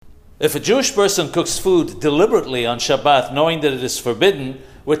If a Jewish person cooks food deliberately on Shabbat, knowing that it is forbidden,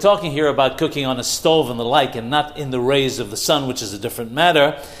 we're talking here about cooking on a stove and the like, and not in the rays of the sun, which is a different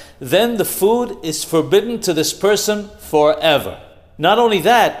matter, then the food is forbidden to this person forever. Not only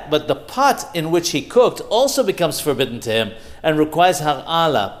that, but the pot in which he cooked also becomes forbidden to him and requires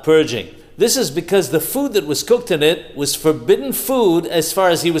har'ala, purging. This is because the food that was cooked in it was forbidden food as far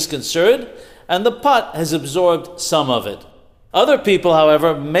as he was concerned, and the pot has absorbed some of it. Other people,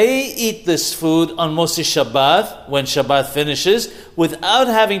 however, may eat this food on Moshe Shabbat, when Shabbat finishes, without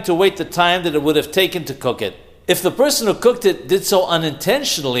having to wait the time that it would have taken to cook it. If the person who cooked it did so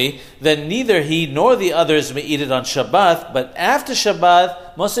unintentionally, then neither he nor the others may eat it on Shabbat, but after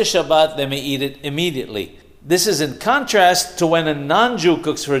Shabbat, Moshe Shabbat, they may eat it immediately. This is in contrast to when a non-Jew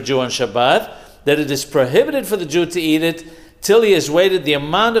cooks for a Jew on Shabbat, that it is prohibited for the Jew to eat it till he has waited the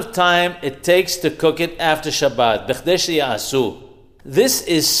amount of time it takes to cook it after Shabbat. This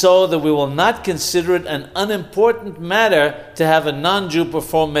is so that we will not consider it an unimportant matter to have a non-Jew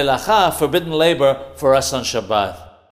perform melacha, forbidden labor, for us on Shabbat.